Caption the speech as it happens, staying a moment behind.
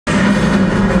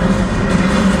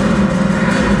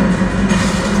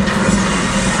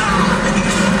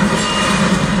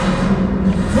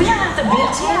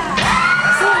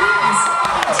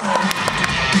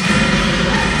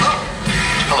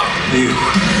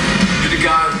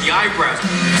eyebrows.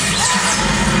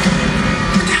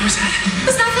 What the hell was that? It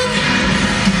was nothing.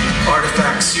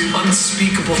 Artifacts do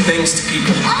unspeakable things to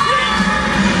people.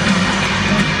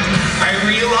 I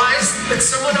realized that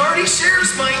someone already shares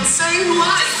my insane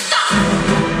life. Stop!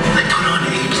 I put on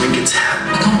Abe Lincoln's hat.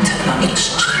 Don't tell about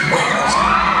H.G. Wells.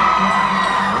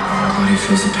 Claudia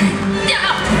feels the pain. Yeah.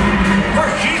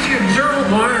 Right, he's the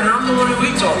observable one, and I'm the one who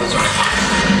eats all this.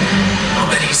 I'll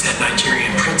bet he's that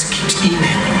Nigerian prince who keeps emailing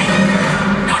me.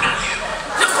 No, not you.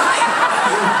 No,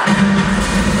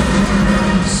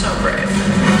 so brave.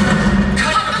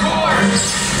 Cut the cords!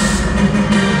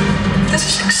 This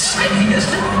is exciting,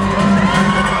 isn't it?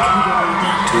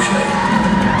 Touche.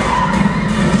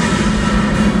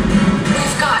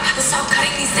 We've got to stop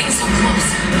cutting these things so close.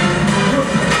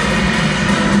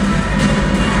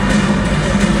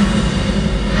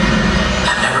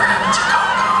 That never happens at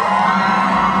Comic-Con.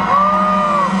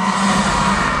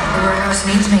 The warehouse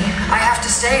needs me. I have to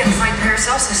stay and fight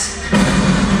Paracelsus.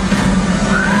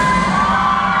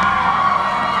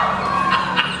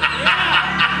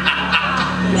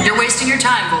 You're wasting your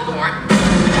time, Voldemort.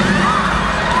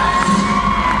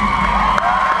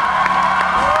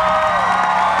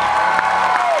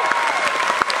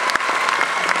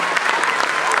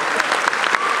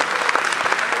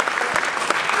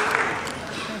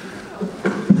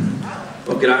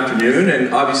 Well, good afternoon,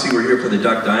 and obviously we're here for the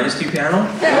Duck Dynasty panel.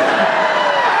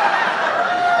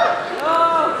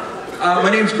 My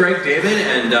name's Greg David,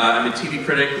 and I'm a TV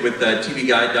critic with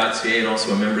TVGuide.ca and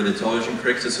also a member of the Television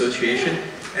Critics Association.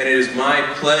 And it is my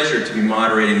pleasure to be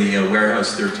moderating the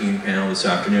Warehouse 13 panel this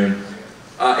afternoon.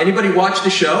 Anybody watch the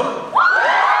show?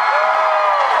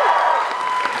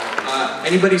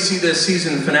 Anybody see the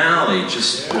season finale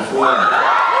just before?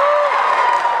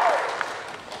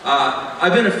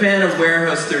 I've been a fan of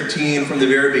Warehouse 13 from the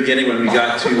very beginning when we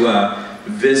got to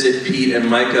visit Pete and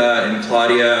Micah and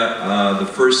Claudia. The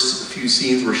first few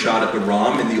scenes were shot at the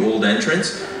ROM in the old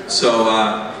entrance. So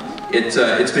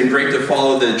it's been great to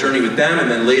follow the journey with them, and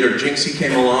then later Jinxie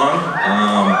came along.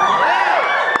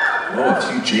 Oh, a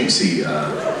few Jinxie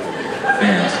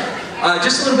fans.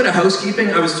 Just a little bit of housekeeping.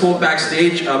 I was told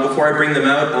backstage before I bring them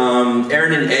out,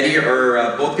 Aaron and Eddie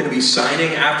are both going to be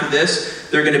signing after this.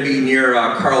 They're going to be near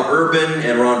Carl Urban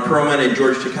and Ron Perlman and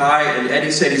George Takei, and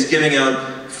Eddie said he's giving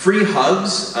out free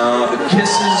hugs, but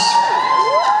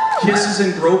kisses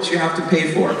and gropes you have to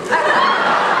pay for.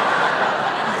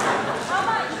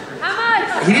 How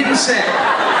much? He didn't say.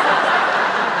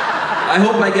 I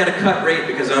hope I get a cut rate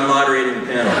because I'm moderating the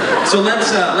panel. So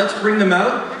let's bring them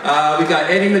out. We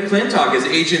got Eddie McClintock as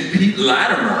Agent Pete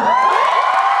Latimer.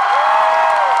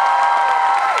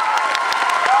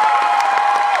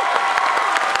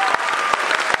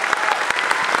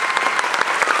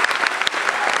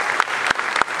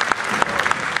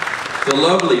 The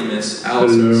lovely Miss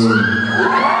Allison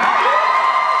Scagliotti.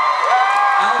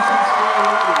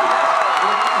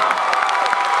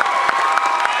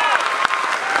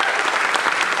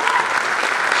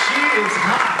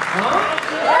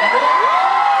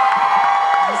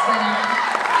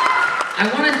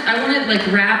 I want to like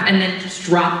rap and then just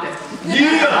drop it.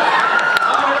 Yeah!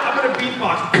 I'm gonna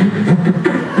beatbox.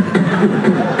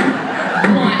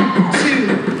 1,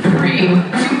 2, 3.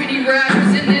 Too many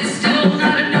rappers in this, still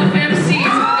not enough MCs. 3,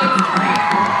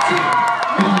 2,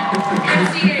 1.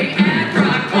 MCA, ad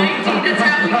rock, Mike D, that's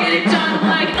how we get it done.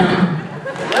 Like,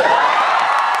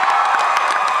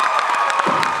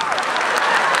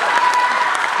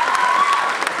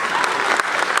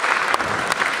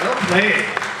 Well played.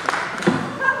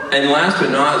 And last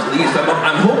but not least,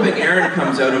 I'm hoping Aaron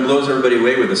comes out and blows everybody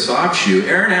away with a sock shoe.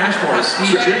 Aaron Ashmore is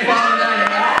Steve James.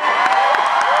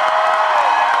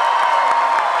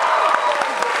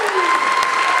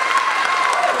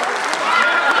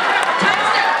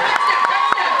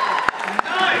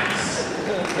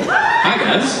 Hi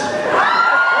guys.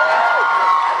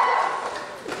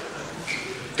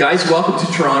 Guys, welcome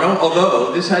to Toronto.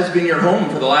 Although this has been your home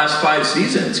for the last 5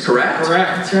 seasons, correct?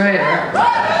 Correct. that's right.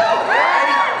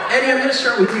 Eddie, I'm going to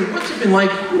start with you. What's it been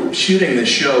like shooting this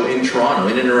show in Toronto,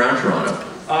 in and around Toronto?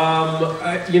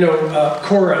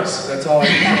 Chorus, that's all I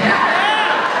can say.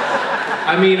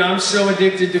 I mean, I'm so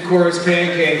addicted to Chorus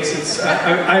pancakes.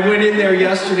 I went in there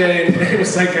yesterday and it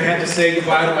was like I had to say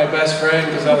goodbye to my best friend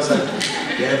because I was like,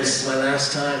 yeah, this is my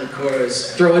last time at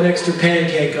Chorus. Throw an extra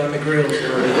pancake on the grill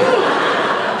for me.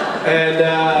 And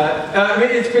I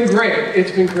mean, it's been great.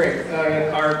 It's been great.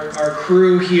 Our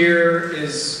crew here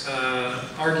is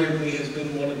arguably has been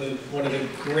one of the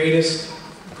greatest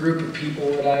group of people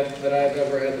that I've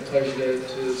ever had the pleasure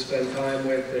to spend time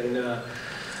with, and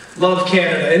love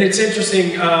Canada. And it's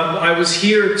interesting. I was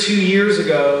here 2 years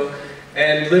ago,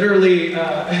 And literally,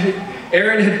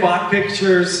 Aaron had bought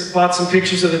some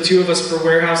pictures of the two of us for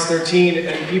Warehouse 13,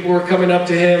 and people were coming up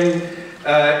to him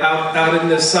out in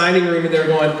the signing room, and they're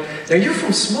going, "Now you're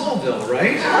from Smallville,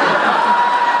 right?"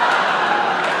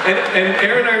 and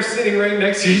Aaron and I are sitting right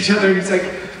next to each other, and he's like,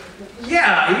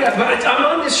 yeah, but I'm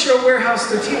on this show Warehouse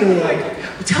 13, and we're like,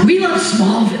 well, We love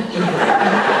Smallville.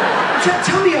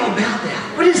 tell me all about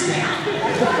that. What is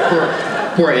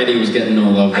that? Poor Eddie was getting no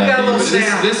love that I got a day, little but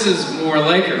sad. this is more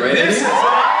like it, right? This Eddie? is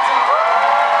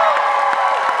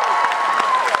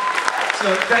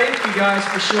so thank you guys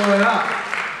for showing up.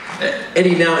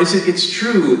 Eddie, now it's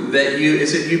true that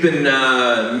you've been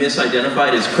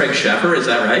misidentified as Craig Sheffer, is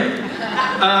that right?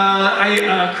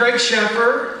 Craig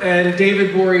Sheffer and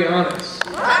David Boreanaz.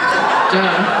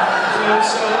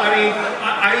 So I mean,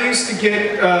 I used to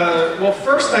get, well,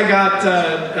 first I got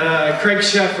Craig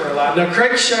Sheffer a lot. Now,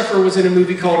 Craig Sheffer was in a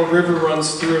movie called A River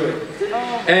Runs Through It.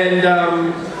 And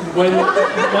when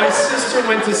my sister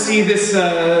went to see this,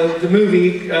 the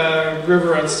movie,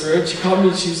 River Runs Through It, she called me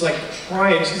and she was like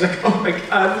crying. She's like, oh my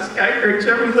God, this guy Craig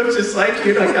Sheffer, he looks just like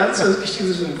you. And I got so, she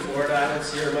was in Florida, I don't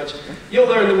see her much. You'll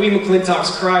learn that we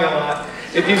McClintocks cry a lot.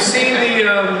 If you've seen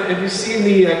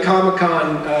the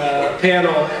Comic-Con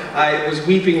panel, I was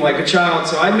weeping like a child,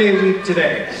 so I may weep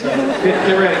today. So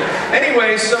get ready.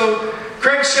 Anyway, so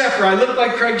Craig Sheffer, I looked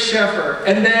like Craig Sheffer,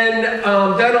 and then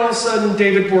all of a sudden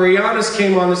David Boreanaz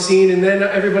came on the scene, and then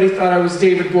everybody thought I was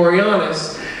David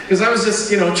Boreanaz because I was just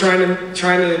trying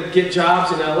to get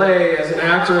jobs in LA as an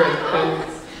actor and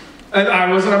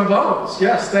I was on Bones,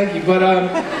 yes, thank you. But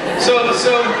so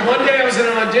one day I was in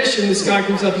an audition. This guy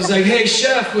comes up. He's like, "Hey,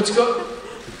 chef, what's going?"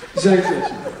 He's like,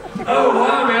 "Oh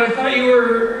wow, man, I thought you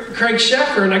were Craig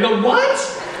Sheffer." And I go, "What?"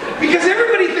 Because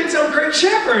everybody thinks I'm Craig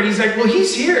Sheffer. And he's like, "Well,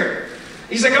 he's here."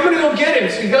 He's like, "I'm gonna go get him."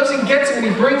 So he goes and gets him,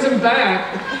 and he brings him back.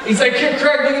 He's like, "Here,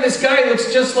 Craig, look at this guy. He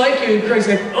looks just like you." And Craig's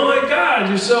like, "Oh my God,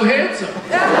 you're so handsome."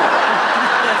 And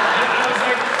I was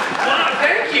like, "Wow,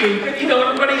 thank you."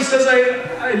 Everybody says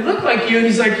I look like you, and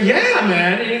he's like, "Yeah,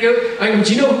 man." And I go,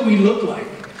 "Do you know who we look like?"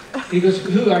 And he goes,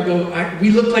 "Who?" I go, "We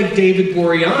look like David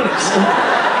Boreanaz."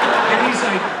 And he's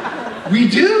like, we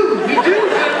do kind of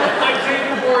look like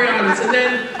David Boreanaz." And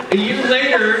then a year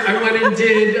later, I went and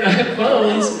did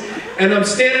Bones, and I'm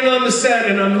standing on the set,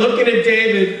 and I'm looking at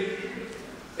David,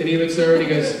 and he looks over and he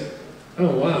goes,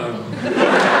 "Oh, wow.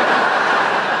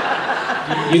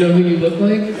 You know who you look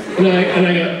like?" And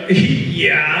I go,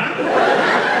 "Yeah."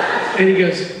 And he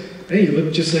goes, "Hey, you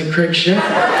look just like Craig Sheffer."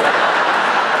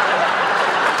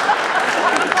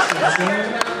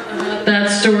 That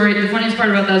story, the funniest part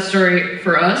about that story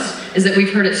for us is that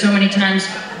we've heard it so many times,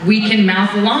 we can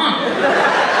mouth along.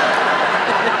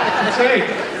 That's right.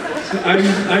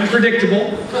 I'm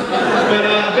predictable.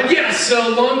 But yes,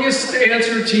 so longest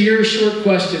answer to your short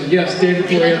question. Yes, David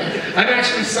Boreanaz. I've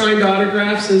actually signed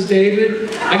autographs as David.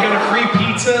 I got a free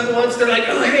pizza once. They're like,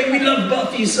 "Oh, hey, we love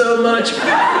Buffy so much. We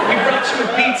brought you a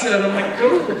pizza." And I'm like,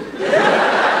 "Cool. There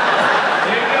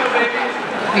you go, baby."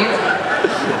 Pizza.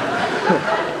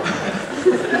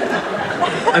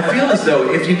 I feel as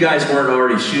though if you guys weren't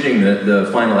already shooting the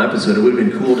final episode, it would have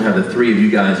been cool to have the three of you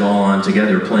guys all on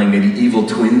together playing maybe evil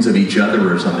twins of each other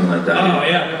or something like that. Oh,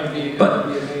 yeah, that would be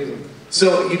amazing.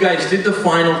 So you guys did the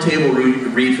final table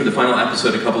read for the final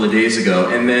episode a couple of days ago,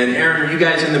 and then Aaron, are you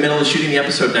guys in the middle of shooting the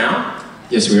episode now?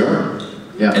 Yes, we are.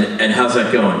 Yeah. And how's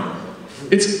that going?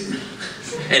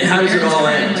 And how does it all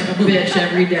end? Like a bitch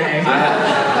every day.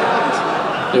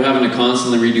 They're having to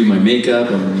constantly redo my makeup.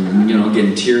 I'm,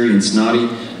 getting teary and snotty.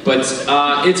 But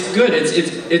it's good.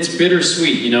 It's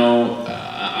bittersweet.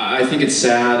 I think it's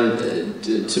sad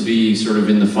to be sort of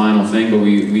in the final thing, but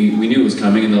we knew it was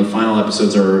coming, and the final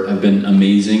episodes have been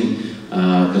amazing.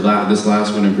 This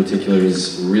last one in particular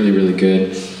is really, really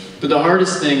good. But the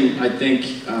hardest thing, I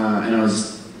think, and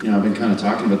I've been kind of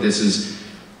talking about this, is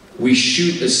we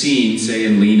shoot a scene, say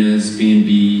in Lena's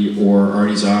B&B or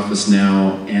Artie's office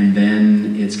now, and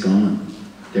then it's gone.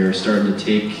 They're starting to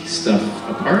take stuff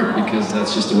apart because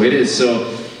that's just the way it is.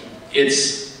 So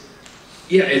it's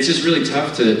just really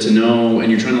tough to know, and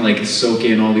you're trying to like soak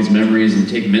in all these memories and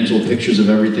take mental pictures of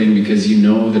everything because you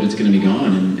know that it's going to be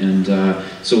gone.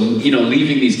 So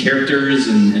leaving these characters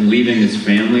and leaving this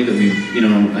family that we've,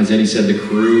 as Eddie said, the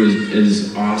crew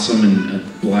is awesome and a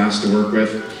blast to work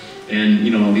with. And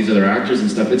these other actors and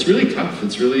stuff, it's really tough.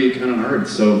 It's really kind of hard.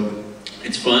 So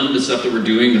it's fun, the stuff that we're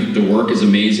doing. The work is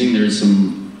amazing. There's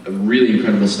some really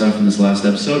incredible stuff in this last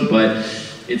episode, but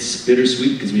it's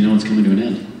bittersweet because we know it's coming to an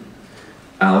end.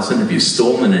 Allison, have you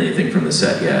stolen anything from the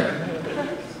set yet?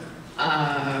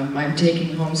 I'm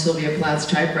taking home Sylvia Plath's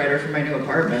typewriter from my new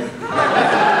apartment. And my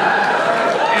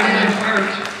heart.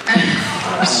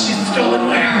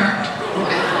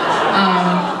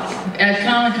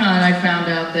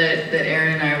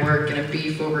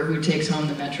 who takes home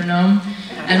the metronome.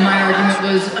 And my argument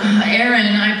was, Aaron,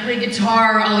 I play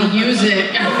guitar, I'll use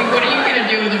it. And I'm like, what are you gonna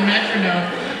do with a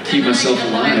metronome? Keep myself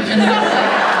alive. And then I was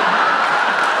like,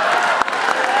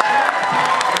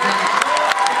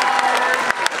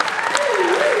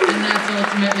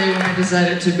 ultimately when I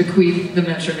decided to bequeath the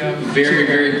metronome. Very,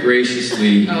 very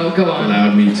graciously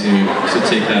allowed me to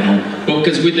take that home. But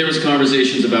because there was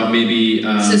conversations about maybe...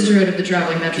 Sisterhood of the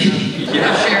Traveling Metronome.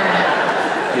 Yeah. Sharing it.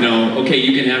 You know, okay,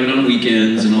 you can have it on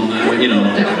weekends and all that, you know,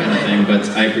 that kind of thing, but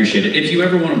I appreciate it. If you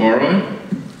ever want to borrow it...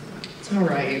 It's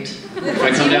alright. If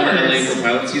I come down to LA for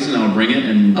pilot season, I'll bring it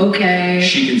and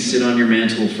she can sit on your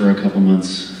mantle for a couple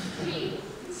months.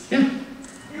 Yeah.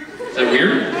 Is that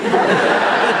weird?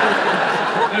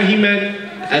 No, he meant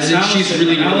as if she's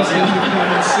really Allison can come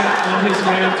and sit on his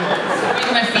mantle.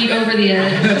 Putting my feet over the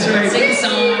edge. That's right. Sing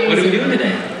songs. What are we doing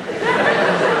today?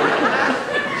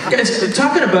 Guys,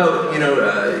 talking about,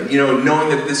 knowing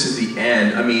that this is the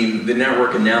end, I mean, the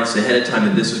network announced ahead of time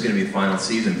that this was going to be the final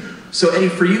season. So, Eddie,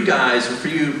 for you guys, or for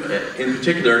you in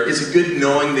particular, is it good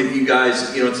knowing that you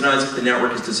guys, it's not as if the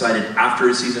network has decided after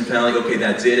a season finale, okay,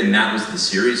 that's it, and that was the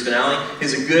series finale?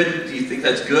 Is it good? Do you think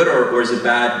that's good, or is it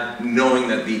bad knowing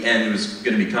that the end was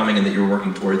going to be coming and that you were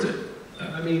working towards it?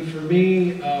 I mean, for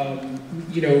me,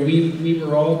 we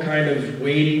were all kind of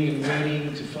waiting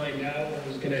to find out what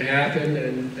was going to happen,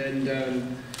 and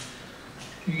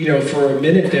for a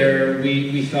minute there,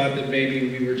 we thought that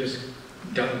maybe we were just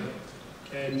done.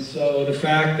 And so the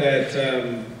fact that,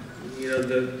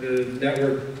 the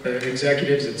network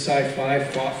executives at Sci-Fi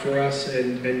fought for us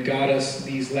and got us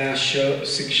these last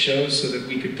 6 shows so that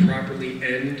we could properly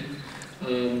end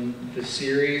the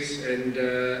series, and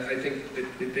I think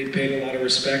that they paid a lot of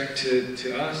respect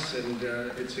to us, and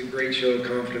it's a great show of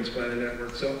confidence by the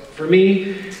network. So for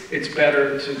me, it's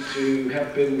better to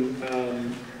have been,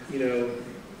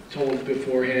 told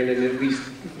beforehand and at least,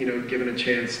 given a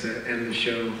chance to end the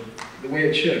show the way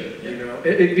it should,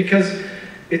 because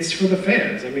it's for the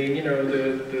fans. I mean,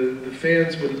 the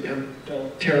fans would have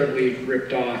felt terribly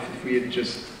ripped off if we had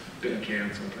just been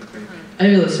canceled, I think. I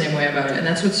feel the same way about it, and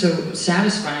that's what's so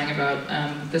satisfying about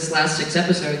this last 6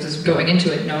 episodes is going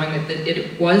into it knowing that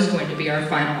it was going to be our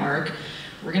final arc.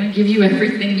 We're going to give you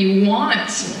everything you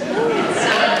want.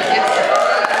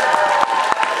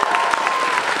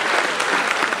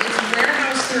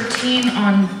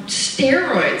 On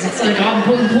steroids. It's like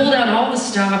we pulled out all the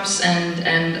stops, and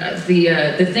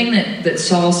the thing that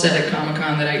Saul said at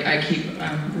Comic-Con that I keep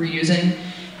reusing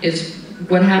is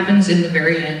what happens in the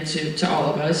very end to all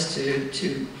of us,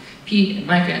 to Pete and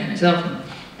Micah and myself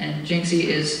and Jinxie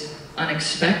is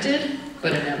unexpected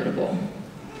but inevitable.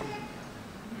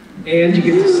 And you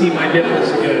get to see my nipples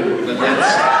again. But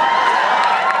that's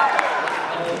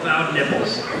all about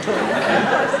nipples.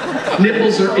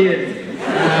 Nipples are in. Oh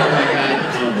my god.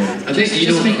 I think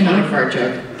just make another fart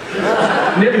joke.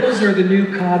 Nipples are the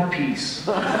new cod piece.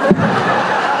 All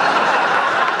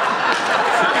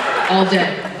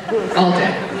day. All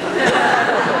day.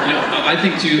 I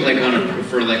think too, like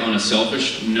on a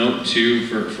selfish note too,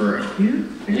 I'm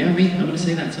gonna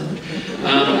say that selfish.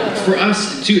 For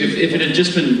us too, if it had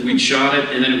just been we'd shot it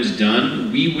and then it was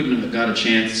done, we wouldn't have got a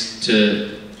chance to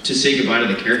say goodbye to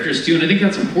the characters too, and I think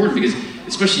that's important because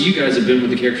especially you guys have been with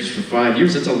the characters for 5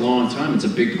 years. That's a long time. It's a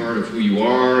big part of who you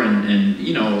are, and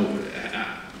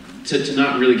to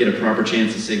not really get a proper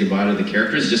chance to say goodbye to the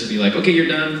characters, just be like, okay, you're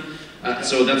done.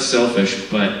 So that's selfish,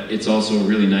 but it's also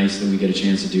really nice that we get a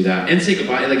chance to do that and say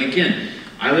goodbye. Like again,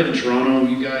 I live in Toronto.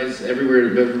 You guys,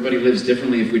 everybody lives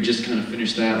differently. If we just kind of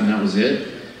finished that and that was it,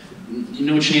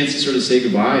 no chance to sort of say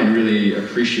goodbye and really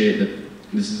appreciate that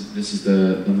this is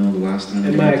the last time.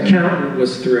 And my accountant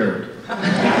was thrilled.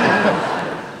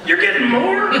 You're getting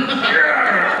more?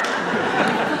 Yeah.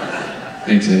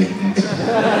 Thanks, Eddie. Thanks.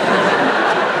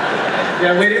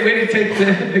 Yeah, way to take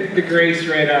the grace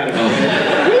right out of it.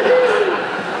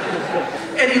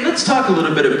 Eddie, let's talk a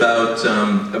little bit about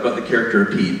the character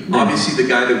of Pete. Obviously, the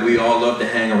guy that we all love to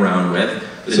hang around with,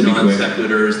 the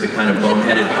non-sequiturs, the kind of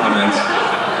boneheaded comments.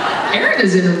 Aaron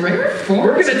is in rare form.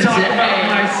 We're going to talk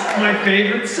about my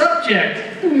favorite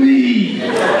subject, me.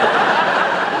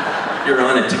 You're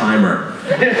on a timer.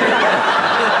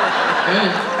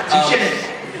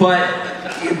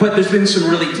 But there's been some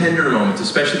really tender moments,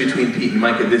 especially between Pete and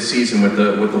Micah this season with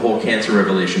the whole cancer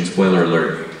revelation. Spoiler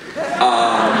alert.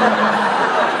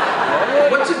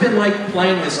 What's it been like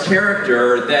playing this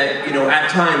character that at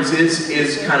times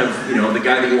is kind of the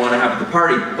guy that you want to have at the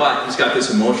party, but he's got this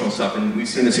emotional stuff, and we've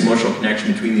seen this emotional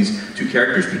connection between these 2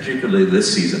 characters, particularly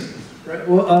this season. Right.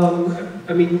 Well,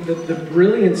 I mean, the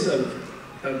brilliance of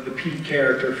of the Pete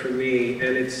character for me,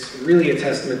 and it's really a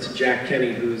testament to Jack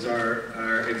Kenny, who's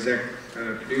our exec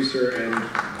producer and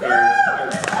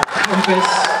our compass.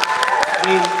 I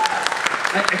mean,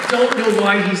 I don't know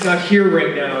why he's not here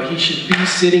right now. He should be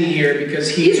sitting here because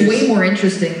he's way more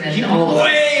interesting than all of us.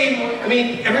 Way more. I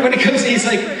mean, everybody comes, he's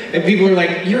like, and people are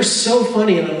like, "You're so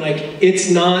funny," and I'm like, "It's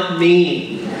not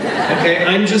me. Okay,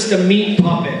 I'm just a meat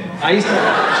puppet. Jack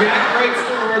writes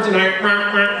the words and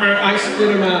I spit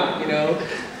them out, you know."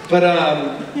 But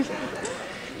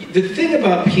the thing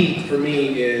about Pete for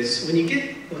me is when you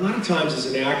get, a lot of times as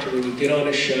an actor, when you get on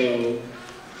a show,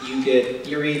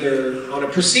 you're either on a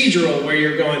procedural where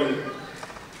you're going,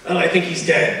 "Oh, I think he's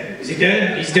dead. Is he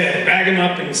dead? He's dead. Bag him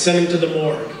up and send him to the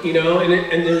morgue," you know. And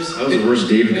there's that was the worst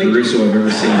David Caruso I've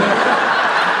ever seen.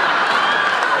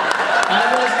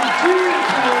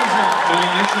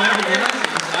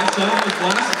 I saw the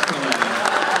glasses come out.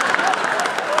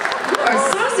 You are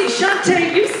saucy,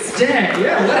 Shantae. You stay.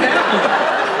 Yeah, what happened?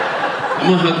 I'm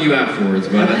gonna hug you afterwards,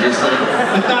 but I just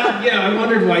I thought, yeah, I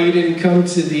wondered why you didn't come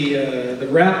to the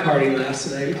rap party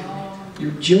last night.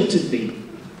 You jilted me.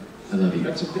 I love you.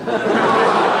 That's okay.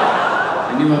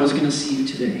 I knew I was gonna see you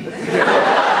today.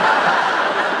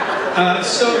 But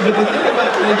the thing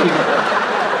about, thank you.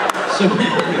 So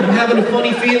I'm having a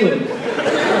funny feeling.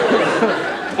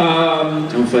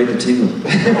 Don't fight the tingle.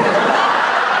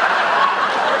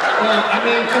 I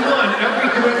mean, come on.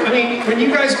 When you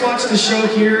guys watch the show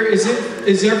here,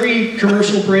 is every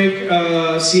commercial break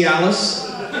Cialis?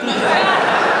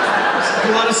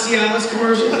 A lot of Cialis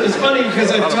commercials. It's funny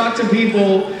because I've talked to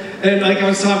people, and like I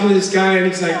was talking to this guy, and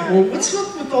he's like, "Well, what's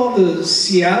up with all the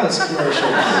Cialis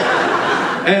commercials?"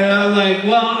 And I'm like,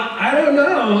 "Well, I don't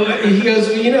know." He goes,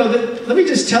 "Well, you know, let me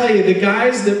just tell you, the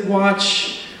guys that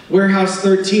watch Warehouse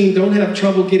 13 don't have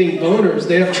trouble getting boners.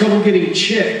 They have trouble getting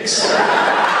chicks."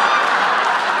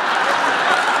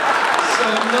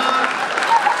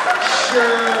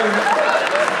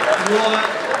 What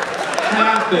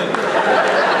happened?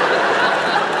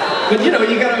 But you know,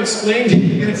 you gotta explain to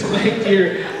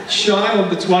your child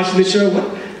that's watching the show,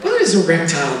 what is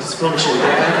erectile dysfunction,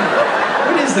 Dad?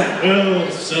 What is that?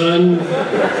 Well, son,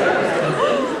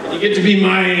 you get to be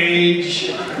my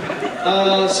age.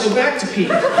 So back to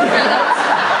Pete. I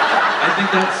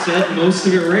think that said most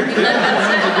of it right there.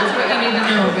 That's what you need to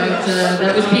know about,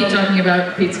 that was Pete talking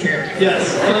about Pete's character.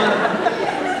 Yes.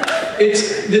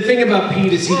 It's the thing about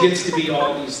Pete is he gets to be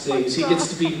all these things. He gets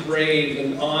to be brave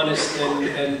and honest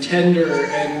and tender,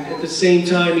 and at the same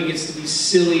time he gets to be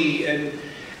silly and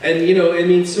you know, I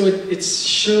mean, so it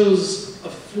shows a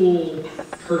full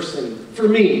person for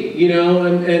me, you know,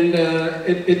 and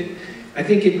I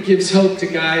think it gives hope to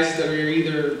guys that are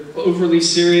either overly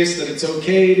serious that it's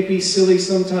okay to be silly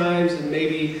sometimes, and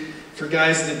maybe for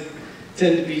guys that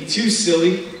tend to be too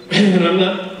silly, and I'm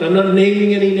not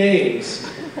naming any names.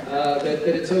 That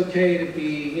it's okay to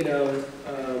be, you know,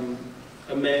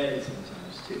 a man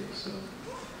sometimes too. So,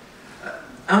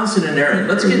 Allison and Aaron,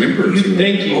 let's get you.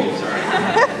 Thank you. Oh, sorry.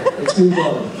 Let's move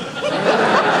on.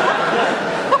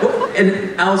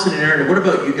 And Allison and Aaron, what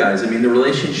about you guys? I mean, the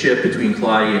relationship between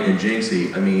Claudia and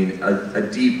Jinxie, I mean, a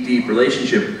deep, deep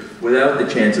relationship without the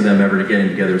chance of them ever getting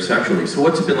together sexually. So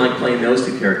what's it been like playing those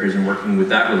two characters and working with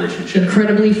that relationship?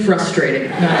 Incredibly frustrating.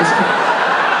 No, just kidding.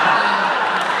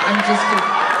 I'm just kidding.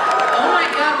 Oh my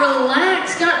God,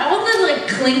 relax. Got all the like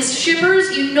clinks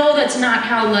shippers. You know that's not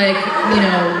how like, you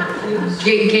know,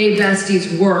 gay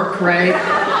besties work, right?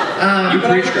 You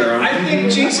preach, girl. I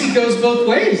think Jinxie goes both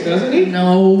ways, doesn't he?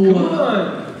 No. Come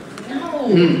on. No.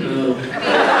 No.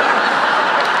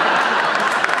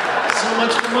 So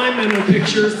much for my mental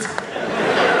pictures.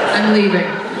 I'm leaving.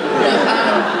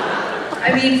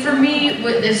 I mean, for me,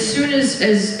 as soon as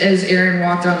Aaron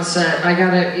walked on the set, I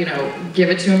gotta, you know, give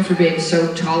it to him for being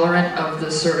so tolerant of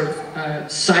the sort of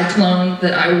cyclone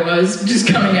that I was, just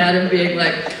coming at him being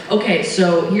like, okay,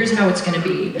 so here's how it's gonna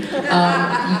be.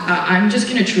 I'm just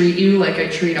gonna treat you like I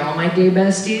treat all my gay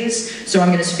besties, so I'm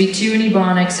gonna speak to you in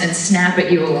Ebonics and snap at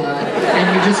you a lot,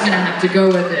 and you're just gonna have to go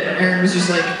with it. And Aaron was just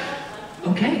like,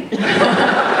 okay.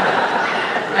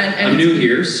 I'm new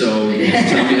here, so just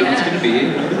tell me how it's going to be.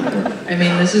 I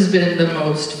mean, this has been the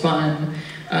most fun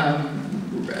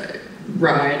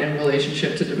ride and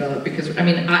relationship to develop because, I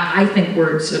mean, I think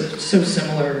we're so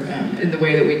similar in the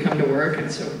way that we come to work, and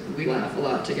so we laugh a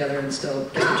lot together and still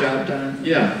get the job done.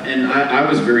 Yeah, and I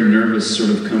was very nervous sort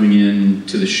of coming in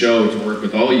to the show to work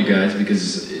with all you guys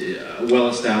because a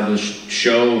well-established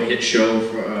show, hit show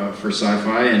for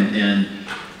sci-fi, and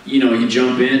you know, you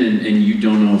jump in and you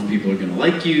don't know if people are going to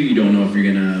like you, you don't know if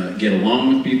you're going to get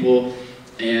along with people,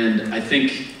 and I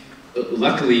think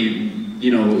luckily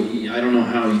you know, I don't know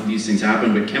how these things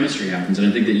happen, but chemistry happens, and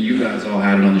I think that you guys all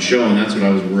had it on the show, and that's what I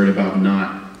was worried about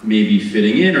not maybe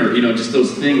fitting in, or, you know, just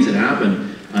those things that happen.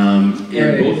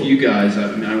 And both of you guys,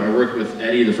 I worked with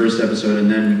Eddie the first episode,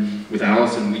 and then with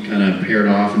Allison, we kind of paired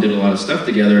off and did a lot of stuff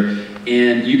together.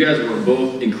 And you guys were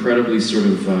both incredibly sort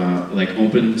of like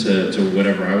open to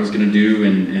whatever I was going to do,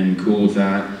 and cool with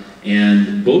that.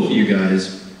 And both of you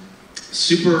guys,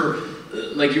 super,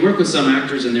 like you work with some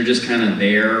actors and they're just kind of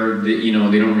there, you know,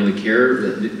 they don't really care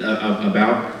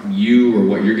about you or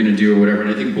what you're going to do or whatever. And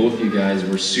I think both of you guys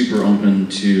were super open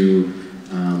to,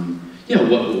 you know,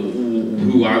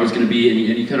 who I was going to be, and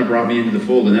you kind of brought me into the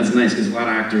fold, and that's nice because a lot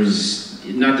of actors,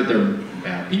 not that they're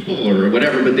bad people or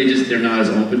whatever, but they're not as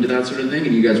open to that sort of thing,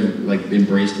 and you guys like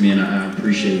embraced me, and I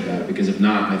appreciate that, because if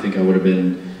not, I think I would have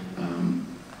been,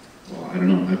 well, I don't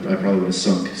know, I probably would have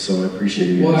sunk, so I appreciate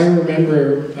you guys. Well, I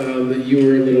remember that you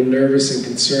were a little nervous and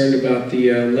concerned about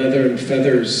the leather and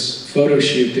feathers photo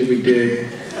shoot that we did.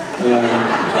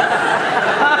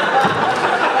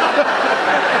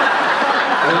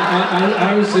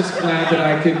 I was just glad that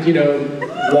I could, you know,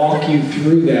 walk you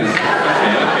through that.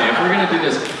 Okay, if we're gonna do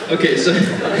this. Okay, so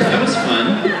that was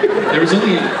fun. There was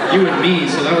only you and me,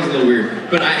 so that was a little weird.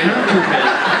 But I have to admit,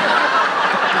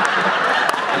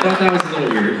 I thought that was a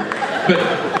little weird. But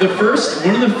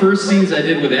one of the first scenes I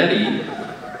did with Eddie,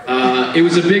 it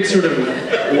was a big sort of,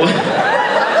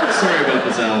 sorry about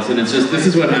this, Allison, it's just, this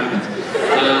is what happens.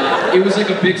 It was like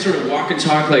a big sort of walk and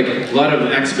talk, like a lot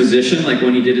of exposition, like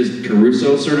when he did his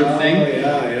Caruso sort of thing.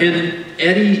 And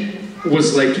Eddie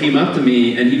was like, came up to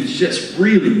me, and he was just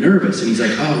really nervous, and he's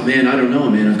like, "Oh man, I don't know,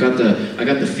 man. I got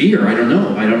the fear. I don't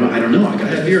know. I got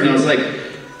the fear." And I was like,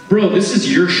 "Bro, this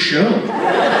is your show.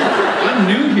 I'm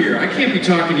new here. I can't be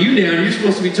talking you down. You're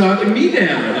supposed to be talking me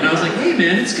down." And I was like, "Hey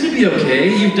man, it's gonna be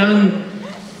okay. You've done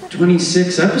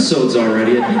 26 episodes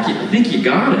already. I think you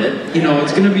got it. You know,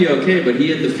 it's gonna be okay." But he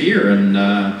had the fear, and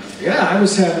yeah, I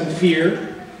was having fear,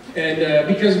 and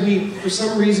because for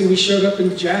some reason we showed up,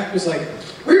 and Jack was like,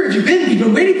 "Where have you been? We've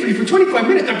been waiting for you for 25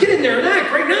 minutes. Now get in there and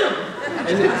act right now."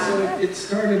 And so it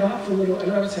started off a little,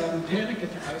 and I was having panic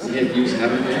attacks. Yeah, he was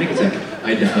having a panic attack.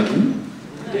 I had to hug him.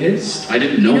 Yes. I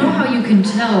didn't know. You know how you can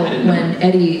tell when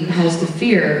Eddie has the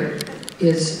fear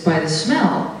is by the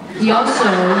smell. He also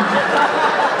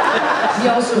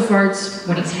farts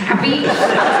when he's happy,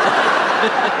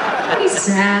 when he's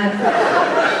sad,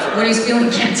 when he's feeling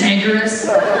cantankerous.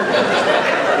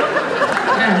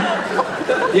 Yeah.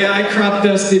 Yeah, I crop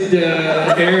dusted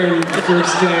Aaron the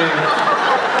first day.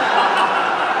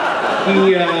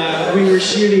 We were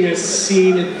shooting a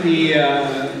scene at the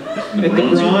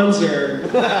bronzer,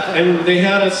 and they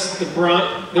had us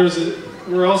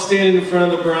we're all standing in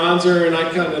front of the bronzer, and I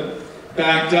kind of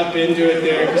backed up into it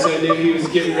there because I knew he was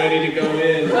getting ready to go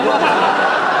in.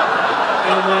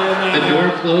 And then, the door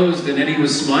closed, and Eddie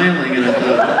was smiling, and I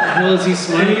thought, what the hell is he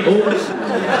smiling? Oh, that's what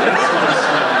he's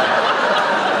smiling.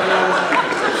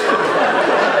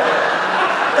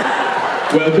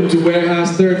 Welcome to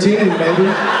Warehouse 13, baby.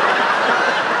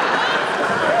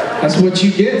 That's what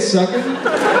you get, sucker.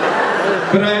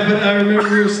 But I remember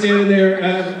we were standing there,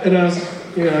 and I was,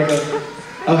 you know, I go,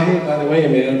 "Oh, hey, by the way,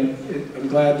 man, I'm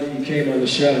glad that you came on the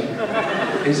show."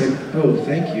 And he's like, "Oh,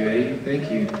 thank you, Eddie, thank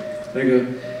you." And I go,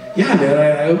 "Yeah, man,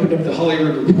 I opened up the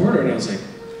Hollywood Reporter," and I was like,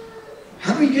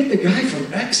 "How do we get the guy from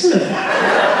X-Men?"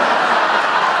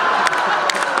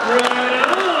 Right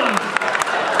on!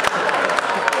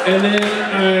 And then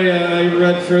I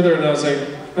read further, and I was like,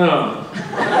 "Oh."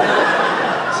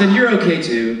 I said, "You're okay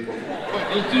too."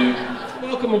 Thank you.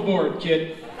 Welcome aboard,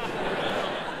 kid.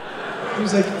 He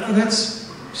was like, "Oh, that's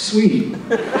sweet."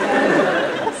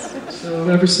 So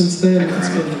ever since then, it's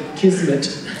been kismet.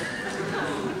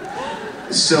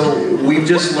 So we've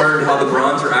just learned how the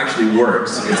bronzer actually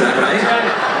works. Is that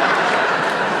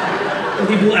right?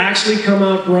 People actually come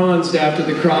out bronzed after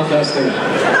the crop dusting.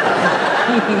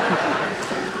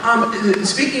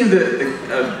 Speaking of the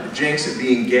jinx of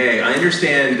being gay, I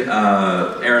understand,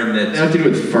 Aaron, that... It had to do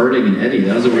with farting and Eddie.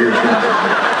 That was a weird thing.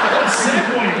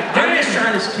 I'm just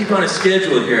trying to keep on a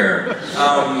schedule here.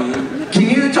 Can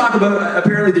you talk about,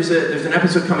 apparently there's an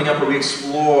episode coming up where we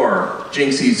explore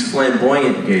Jinxie's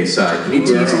flamboyant gay side. Can you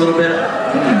tease a little bit? I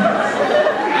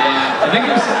think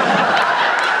I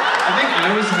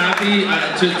was happy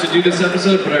to do this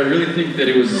episode, but I really think that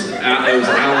it was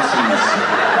Allison's.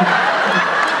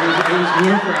 It was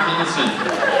more for Allison,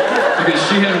 because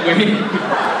she had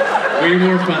way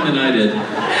more fun than I did.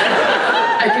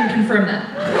 I can confirm that.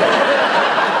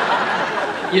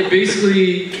 Yeah,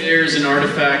 basically, there's an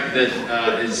artifact that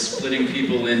is splitting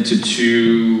people into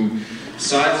two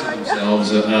sides of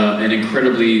themselves, an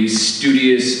incredibly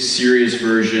studious, serious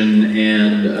version,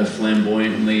 and a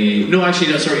flamboyantly, and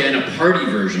a party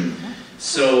version.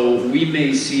 So we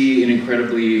may see an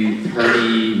incredibly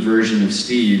party version of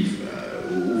Steve,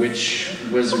 which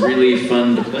was really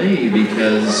fun to play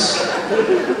because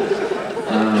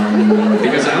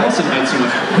Allison had so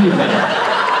much fun with it.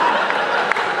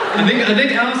 I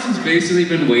think Allison's basically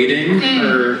been waiting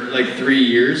for like 3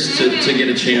 years to get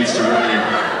a chance to really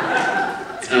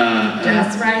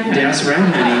That's right,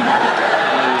 honey.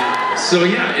 So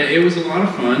yeah, it was a lot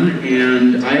of fun,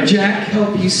 and Jack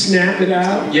help you snap it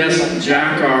out? Yes,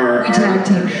 Jack, our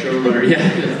showrunner. Yeah,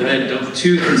 I had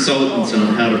 2 consultants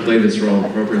on how to play this role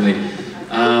appropriately.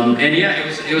 And yeah,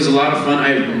 it was a lot of fun. I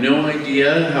have no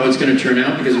idea how it's going to turn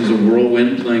out because it was a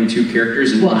whirlwind playing 2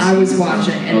 characters. Well, I was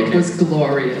watching, and it was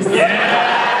glorious. Yeah!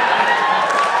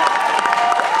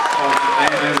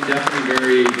 I'm definitely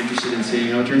very interested in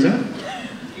seeing how it turns out.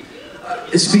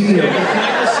 Speaking of... Can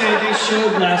I just say, they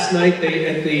showed last night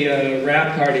at the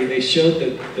wrap party, they showed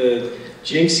the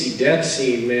Jinxie death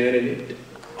scene, man, and it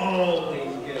always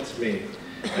gets me.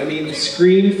 I mean, the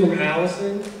scream from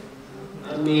Allison,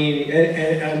 I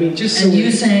mean, just so... And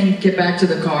you saying, get back to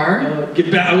the car? Get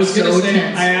back, I was going to say,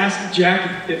 tense. I asked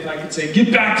Jack if I could say,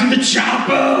 get back to the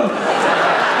chopper!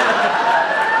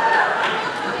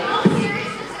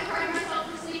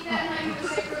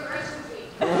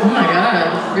 Oh my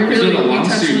God, you're really a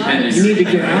lawsuit pending. You need to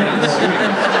get out.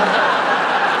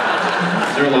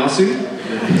 Is there a lawsuit?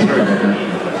 Sorry about that.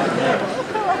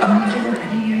 I don't give her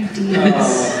any ideas.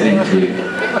 Thank you.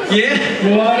 Yeah.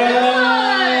 What?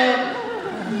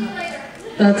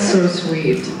 That's so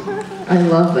sweet. I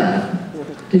love that.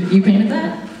 You painted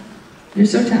that? You're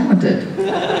so talented.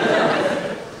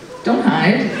 Don't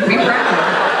hide. Be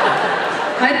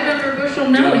proud. Hide it under a bushel.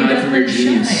 No, Don't you hide gotta from let your it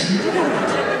genius.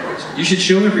 shine. You should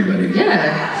show everybody.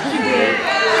 Yeah.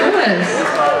 Show us.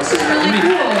 This is really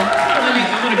cool. I'm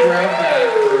gonna grab that.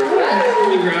 Let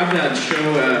me grab that and show.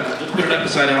 Put it up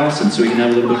beside Allison so we can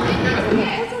have a little bit.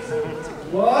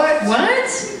 What? What?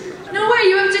 No way.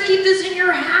 You have to keep this in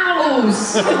your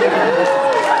house. Really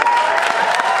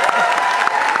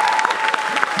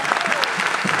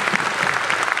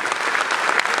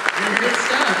good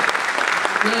stuff.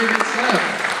 Really good stuff.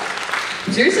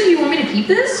 Seriously, you want me to keep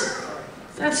this?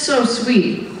 That's so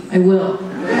sweet. I will.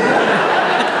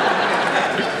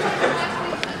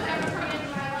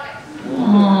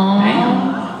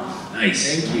 Aww. Nice.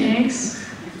 Thank you. Thanks.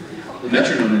 The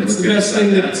metronome looks It's the good best beside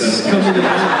thing that, that's so. coming to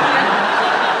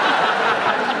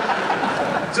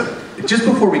So, just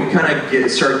before we kind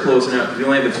of start closing out, because we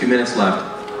only have a few minutes left.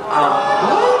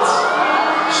 What?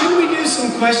 Shouldn't we do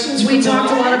some questions? We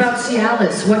talked a lot about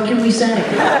Cialis. What can we say?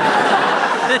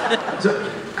 So,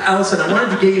 Allison, I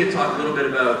wanted to get you to talk a little bit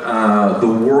about the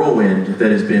whirlwind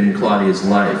that has been Claudia's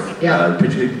life, Yeah.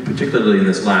 particularly in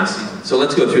this last season. So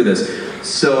let's go through this.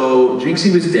 So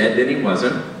Jinxie was dead, then he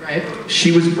wasn't. Right.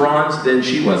 She was bronze, then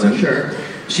she wasn't. Sure.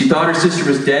 She thought her sister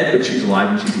was dead, but she's alive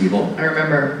and she's evil. I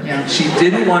remember, yeah. She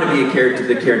didn't want to be the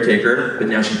caretaker, but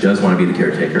now she does want to be the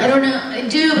caretaker. I don't know. I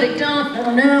do, but I don't. I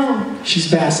don't know. She's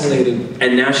vacillating.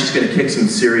 And now she's going to kick some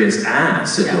serious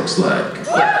ass, it looks like.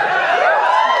 Yeah.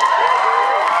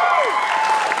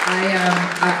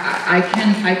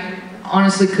 I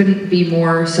honestly couldn't be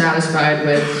more satisfied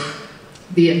with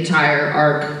the entire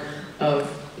arc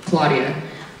of Claudia.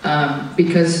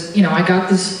 Because, you know, I got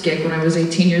this gig when I was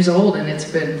 18 years old, and it's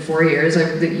been 4 years.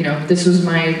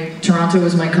 Toronto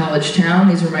was my college town.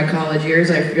 These were my college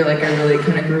years. I feel like I really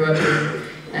kind of grew up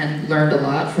and learned a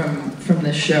lot from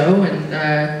this show. And,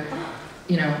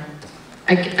 you know,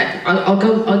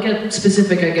 I'll get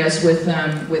specific, I guess, with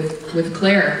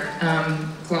Claire,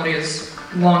 Claudia's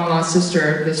long lost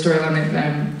sister, the storyline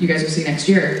that you guys will see next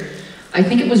year. I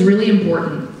think it was really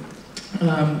important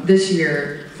this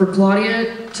year for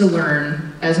Claudia to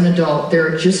learn as an adult there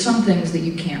are just some things that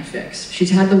you can't fix. She's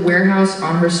had the warehouse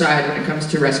on her side when it comes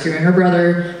to rescuing her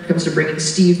brother, when it comes to bringing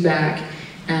Steve back,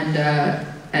 and I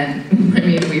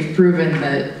mean, we've proven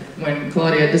that when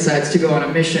Claudia decides to go on a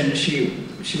mission,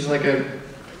 she's like a,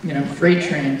 you know, freight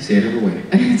train. Say it every way.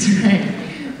 That's right.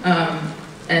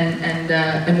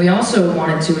 And we also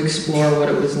wanted to explore what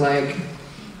it was like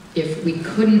if we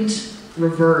couldn't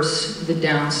reverse the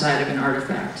downside of an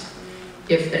artifact.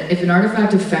 If an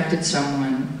artifact affected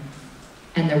someone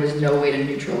and there was no way to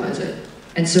neutralize it.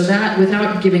 And so that,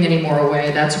 without giving any more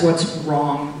away, that's what's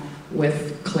wrong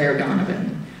with Claire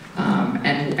Donovan,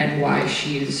 and why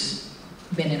she's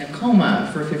been in a coma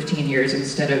for 15 years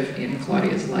instead of in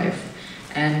Claudia's life.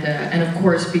 And of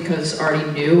course, because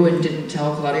Artie knew and didn't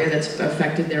tell Claudia, that's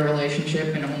affected their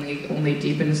relationship and only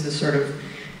deepens the sort of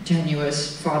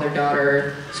tenuous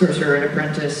father-daughter, sorcerer and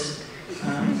apprentice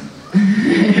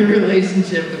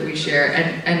relationship that we share.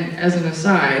 And as an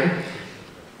aside,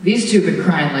 these two have been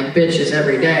crying like bitches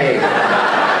every day.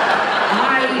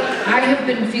 I have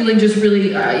been feeling just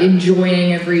really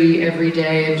enjoying every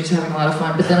day and just having a lot of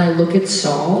fun, but then I look at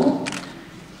Saul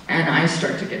and I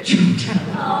start to get choked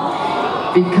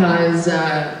up. Because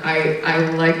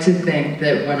I like to think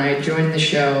that when I joined the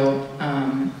show,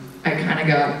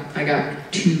 I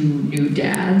got two new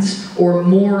dads, or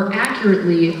more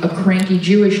accurately, a cranky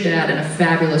Jewish dad and a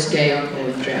fabulous gay uncle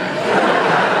in Jack.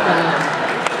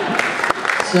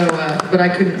 But I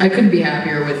couldn't be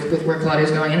happier with where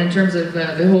Claudia's going. And in terms of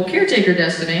the whole caretaker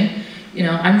destiny, you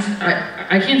know,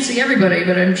 I can't see everybody,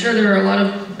 but I'm sure there are a lot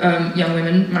of young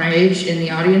women my age in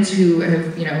the audience who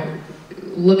have, you know,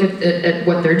 look at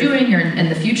what they're doing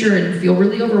and the future and feel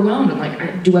really overwhelmed and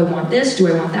like, do I want this? Do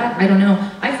I want that? I don't know.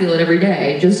 I feel it every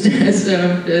day, just as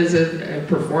a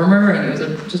performer and as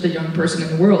just a young person in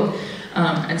the world.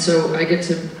 And so I get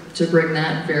to bring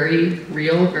that very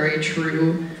real, very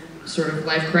true sort of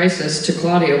life crisis to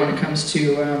Claudia when it comes to,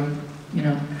 you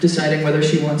know, deciding whether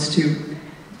she wants to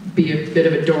be a bit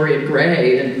of a Dorian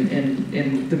Gray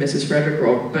in the Mrs. Frederick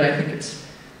role. But I think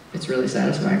it's really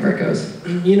satisfying where it goes.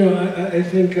 You know, I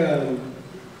think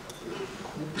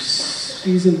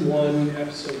season 1,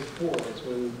 episode 4 is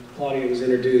when Claudia was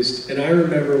introduced, and I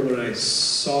remember when I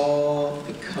saw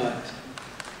the cut,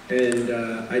 and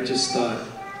I just thought,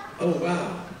 oh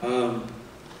wow,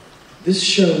 this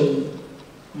show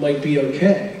might be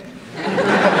okay.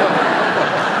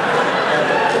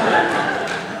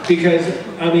 Because,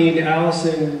 I mean,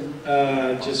 Allison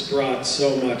just brought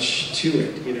so much to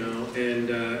it, you know, and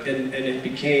it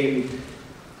became,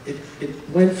 it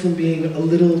went from being a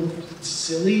little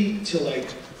silly to like,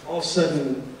 all of a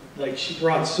sudden, like she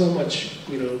brought so much,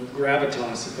 you know,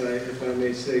 gravitas, if I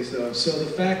may say so. So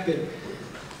the fact that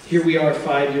here we are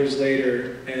 5 years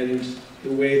later, and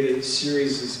the way that the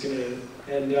series is going to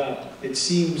end up, it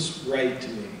seems right to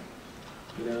me,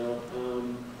 you know.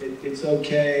 It's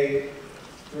okay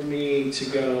for me to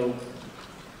go,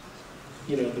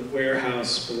 you know, the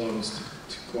warehouse belongs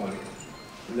to Claudia.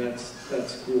 And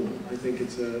that's cool. I think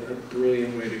it's a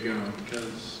brilliant way to go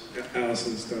because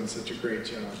Allison's done such a great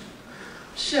job.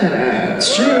 Shut up.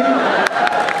 It's true.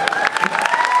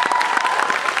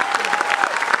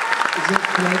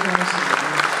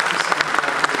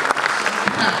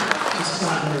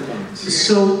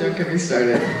 So, don't get me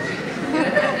started.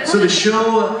 So the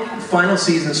show final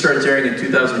season starts airing in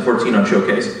 2014 on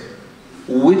Showcase.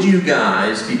 Would you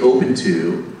guys be open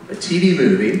to a TV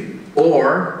movie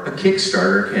or a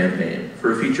Kickstarter campaign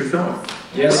for a feature film?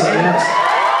 Yes, I am.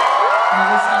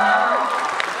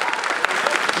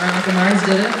 Veronica Mars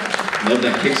did it. Love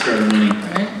that Kickstarter money.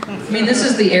 Right? I mean, this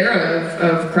is the era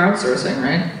of crowdsourcing,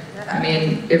 right? I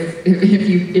mean,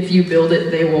 if you build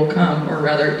it, they will come, or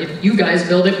rather, if you guys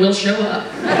build it, we'll show up.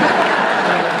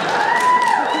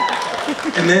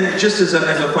 And then, just as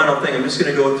a final thing, I'm just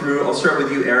going to go through, I'll start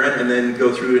with you, Aaron, and then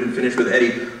go through and finish with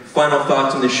Eddie. Final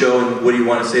thoughts on the show, and what do you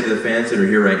want to say to the fans that are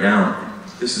here right now?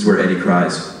 This is where Eddie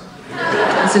cries.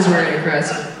 This is where Eddie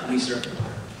cries. Let me start.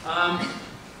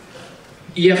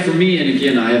 Yeah, for me, and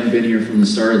again, I haven't been here from the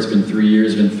start. It's been 3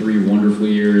 years, been 3 wonderful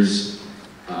years.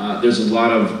 There's a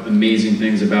lot of amazing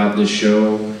things about this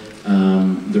show.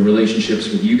 The relationships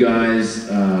with you guys,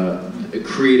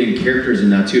 creating characters in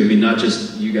that too. I mean, not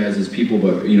just you guys as people,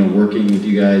 but you know, working with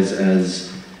you guys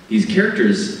as these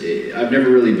characters. I've never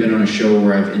really been on a show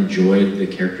where I've enjoyed the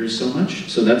characters so much.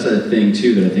 So that's a thing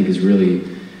too that I think is really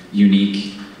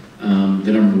unique,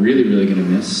 that I'm really, really gonna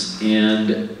miss.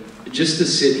 And just to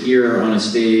sit here on a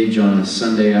stage on a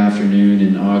Sunday afternoon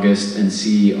in August and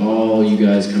see all you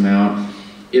guys come out,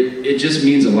 it just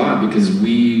means a lot, because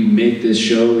we make this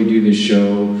show, we do this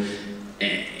show,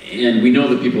 and we know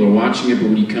that people are watching it, but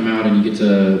when you come out and you get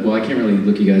to, well, I can't really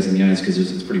look you guys in the eyes because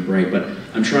it's pretty bright, but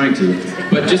I'm trying to.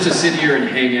 But just to sit here and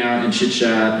hang out and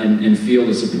chit-chat and feel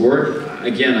the support,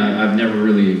 again, I've never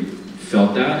really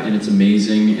felt that, and it's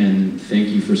amazing, and thank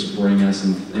you for supporting us,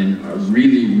 and I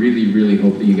really, really, really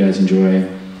hope that you guys enjoy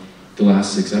the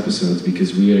last 6 episodes,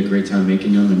 because we had a great time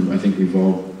making them, and I think we've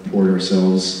all poured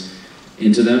ourselves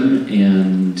into them,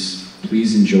 and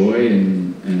please enjoy,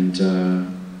 and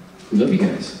we love you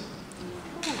guys.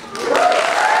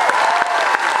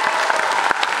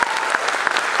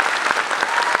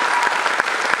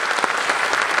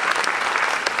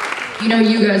 You know,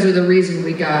 you guys are the reason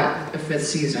we got a 5th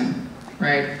season,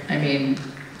 right? I mean,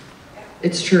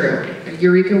 it's true.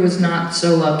 Eureka was not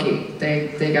so lucky.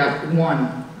 They got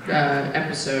 1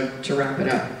 episode to wrap it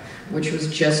up. which was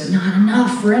just not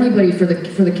enough for anybody, for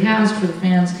the cast, for the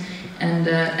fans, and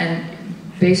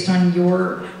based on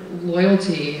your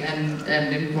loyalty and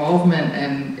involvement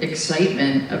and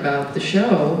excitement about the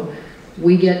show,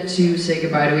 we get to say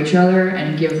goodbye to each other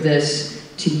and give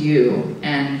this to you,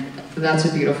 and that's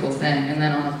a beautiful thing. And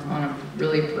then on a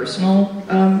really personal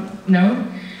note,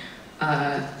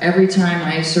 every time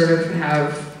I sort of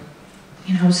have,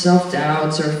 you know,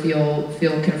 self-doubts or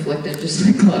feel conflicted, just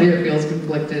like Claudia feels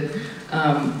conflicted,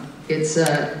 it's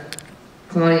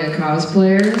Claudia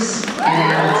cosplayers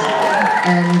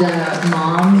and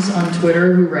moms on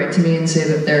Twitter who write to me and say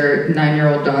that their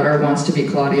 9-year-old daughter wants to be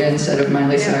Claudia instead of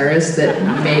Miley Cyrus that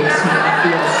makes me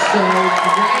feel so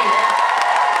great.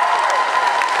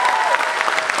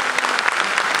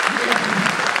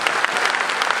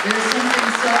 There's something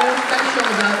so special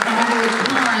about coming to a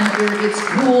con where it's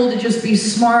cool to just be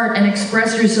smart and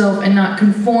express yourself and not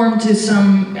conform to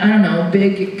some, I don't know,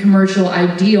 big commercial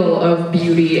ideal of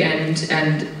beauty and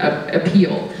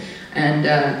appeal. And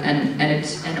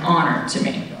it's an honor to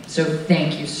me. So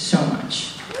thank you so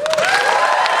much.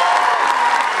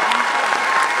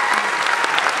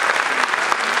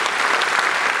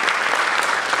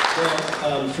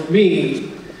 Well, for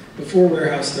me, before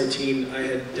Warehouse 13, I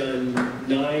had done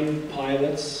 9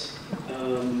 pilots.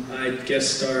 I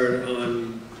guest starred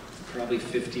on probably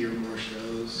 50 or more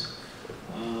shows.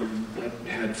 I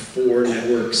had 4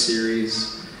 network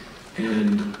series,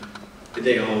 and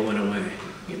they all went away,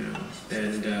 you know.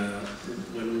 And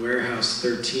when Warehouse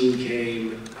 13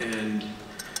 came and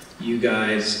you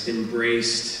guys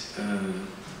embraced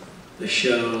the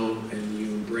show and you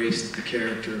embraced the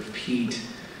character of Pete,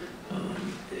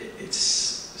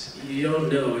 you don't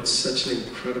know, it's such an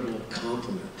incredible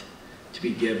compliment to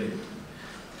be given.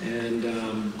 And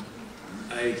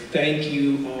I thank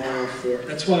you all for,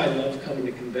 that's why I love coming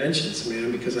to conventions,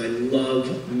 man, because I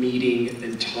love meeting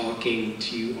and talking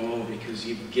to you all, because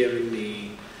you've given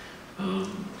me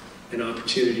an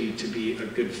opportunity to be a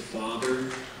good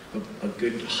father, a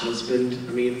good husband.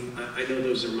 I mean, I know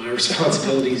those are my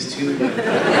responsibilities too, but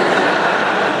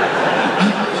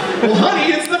well,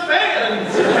 honey, it's the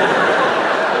fans.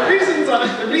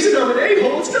 The reason I'm an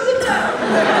a-hole is because of that.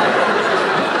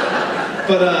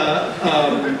 But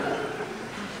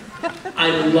I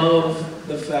love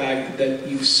the fact that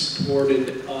you've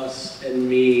supported us and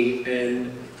me,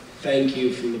 and thank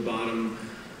you from the bottom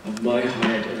of my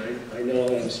heart. And I know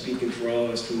that I'm speaking for all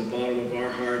of us from the bottom of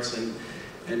our hearts, and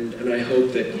I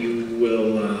hope that you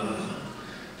will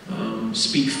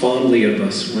speak fondly of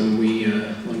us when we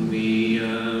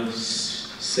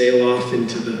sail off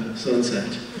into the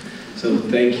sunset. So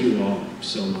thank you all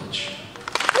so much.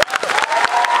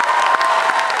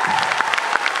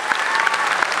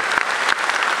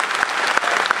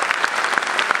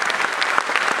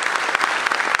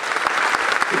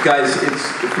 Guys,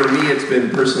 for me, it's been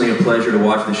personally a pleasure to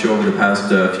watch the show over the past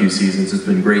few seasons. It's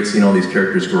been great seeing all these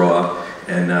characters grow up.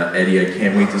 And Eddie, I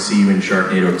can't wait to see you in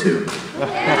Sharknado 2.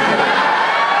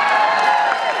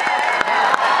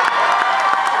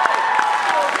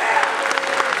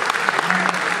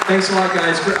 Thanks a lot,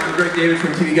 guys. I'm Greg David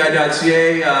from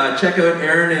TVGuide.ca. Check out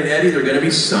Aaron and Eddie. They're going to be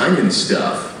signing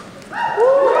stuff. I'm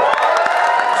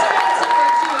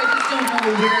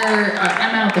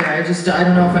out there. I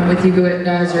don't know if I'm with you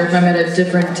guys or if I'm at a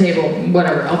different table.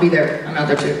 Whatever. I'll be there. I'm out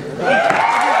there too.